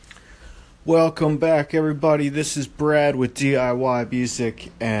Welcome back, everybody. This is Brad with DIY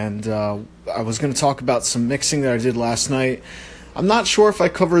Music, and I was going to talk about some mixing that I did last night. I'm not sure if I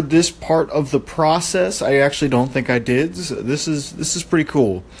covered this part of the process. I actually don't think I did. This is pretty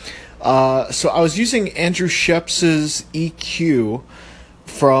cool. So I was using Andrew Sheps's EQ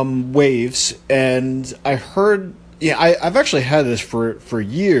from Waves, and I heard. Yeah, I've actually had this for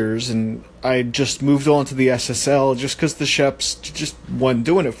years, and I just moved on to the SSL just because the Sheps just wasn't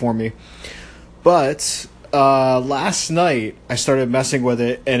doing it for me. But last night I started messing with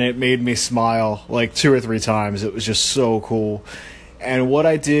it, and it made me smile like two or three times. It was just so cool. And what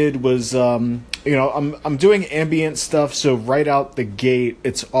I did was, I'm doing ambient stuff, so right out the gate,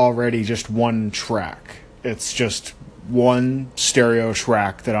 it's already just one track. It's just one stereo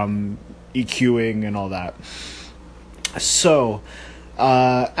track that I'm EQing and all that. So,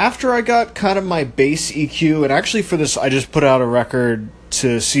 after I got kind of my bass EQ, and actually for this, I just put out a record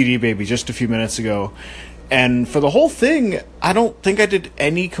to CD Baby just a few minutes ago. And for the whole thing, I don't think I did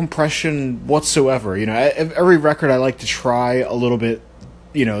any compression whatsoever. Every record I like to try a little bit,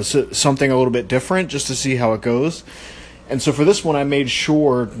 something a little bit different just to see how it goes. And so for this one, I made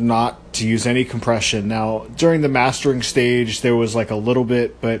sure not to use any compression. Now, during the mastering stage, there was like a little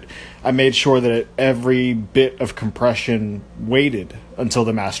bit, but I made sure that every bit of compression waited until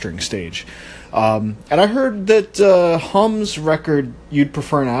the mastering stage. And I heard that Hum's record, You'd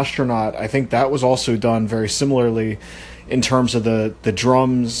Prefer an Astronaut, I think that was also done very similarly in terms of the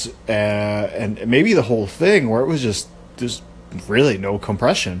drums and maybe the whole thing, where it was just really no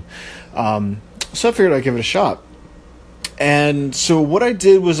compression. So I figured I'd give it a shot. And so what I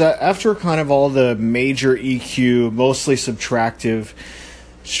did was after kind of all the major EQ, mostly subtractive,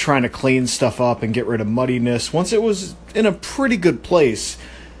 just trying to clean stuff up and get rid of muddiness, once it was in a pretty good place,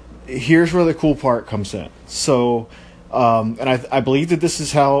 here's where the cool part comes in. So, and I believe that this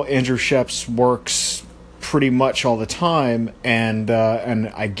is how Andrew Sheps works pretty much all the time, and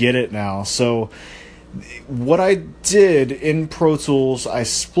I get it now. So what I did in Pro Tools, I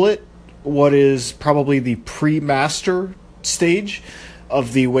split what is probably the pre-master stage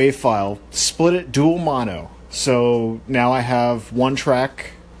of the WAV file, split it dual mono. So now I have one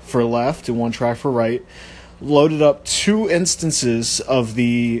track for left and one track for right, loaded up two instances of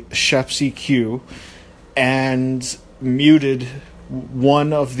the Sheps EQ, and muted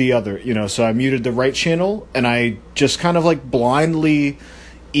one of the other. So I muted the right channel, and I just kind of like blindly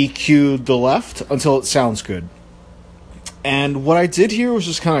EQ'd the left until it sounds good. And what I did here was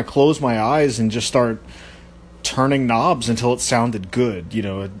just kind of close my eyes and just start turning knobs until it sounded good.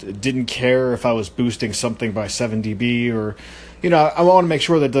 It didn't care if I was boosting something by 7 dB or, I want to make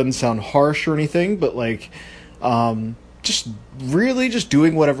sure that it doesn't sound harsh or anything, but just really just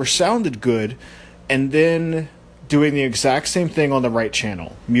doing whatever sounded good, and then doing the exact same thing on the right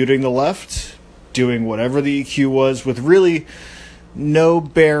channel, muting the left, doing whatever the EQ was with really no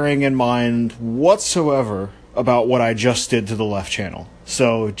bearing in mind whatsoever about what I just did to the left channel.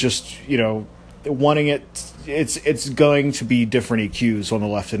 So just, wanting it's going to be different EQs on the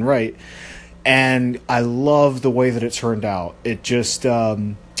left and right. And I love the way that it turned out. It just,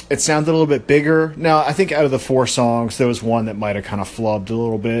 it sounded a little bit bigger. Now, I think out of the 4 songs, there was one that might have kind of flubbed a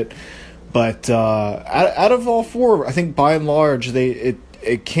little bit. But out of all 4, I think by and large,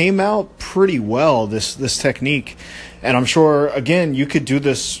 it came out pretty well, this technique. And I'm sure, again, you could do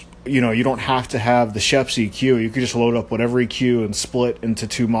this. You don't have to have the Sheps EQ. You could just load up whatever EQ and split into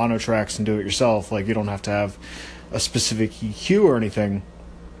 2 mono tracks and do it yourself. Like, you don't have to have a specific EQ or anything.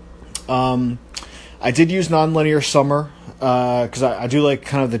 I did use Nonlinear Summer because I do like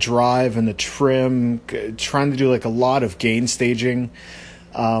kind of the drive and the trim, trying to do like a lot of gain staging,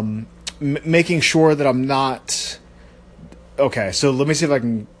 making sure that I'm not... Okay, so let me see if I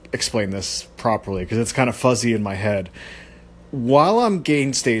can explain this properly, because it's kind of fuzzy in my head. While I'm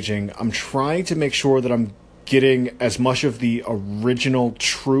gain staging, I'm trying to make sure that I'm getting as much of the original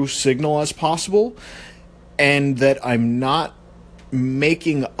true signal as possible, and that I'm not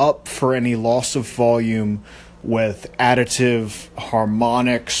making up for any loss of volume with additive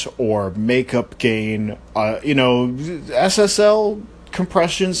harmonics or makeup gain. SSL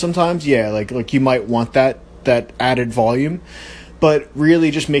compression sometimes, yeah, like you might want that added volume. But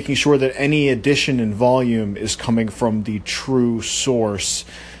really just making sure that any addition in volume is coming from the true source.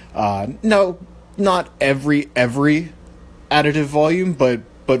 No, not every additive volume,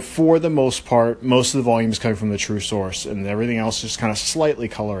 but for the most part, most of the volume is coming from the true source, and everything else is kind of slightly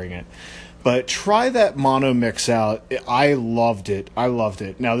coloring it. But try that mono mix out. I loved it.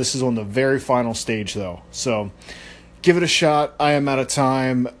 Now, this is on the very final stage, though. So give it a shot. I am out of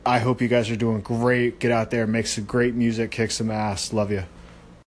time. I hope you guys are doing great. Get out there, make some great music, kick some ass. Love you.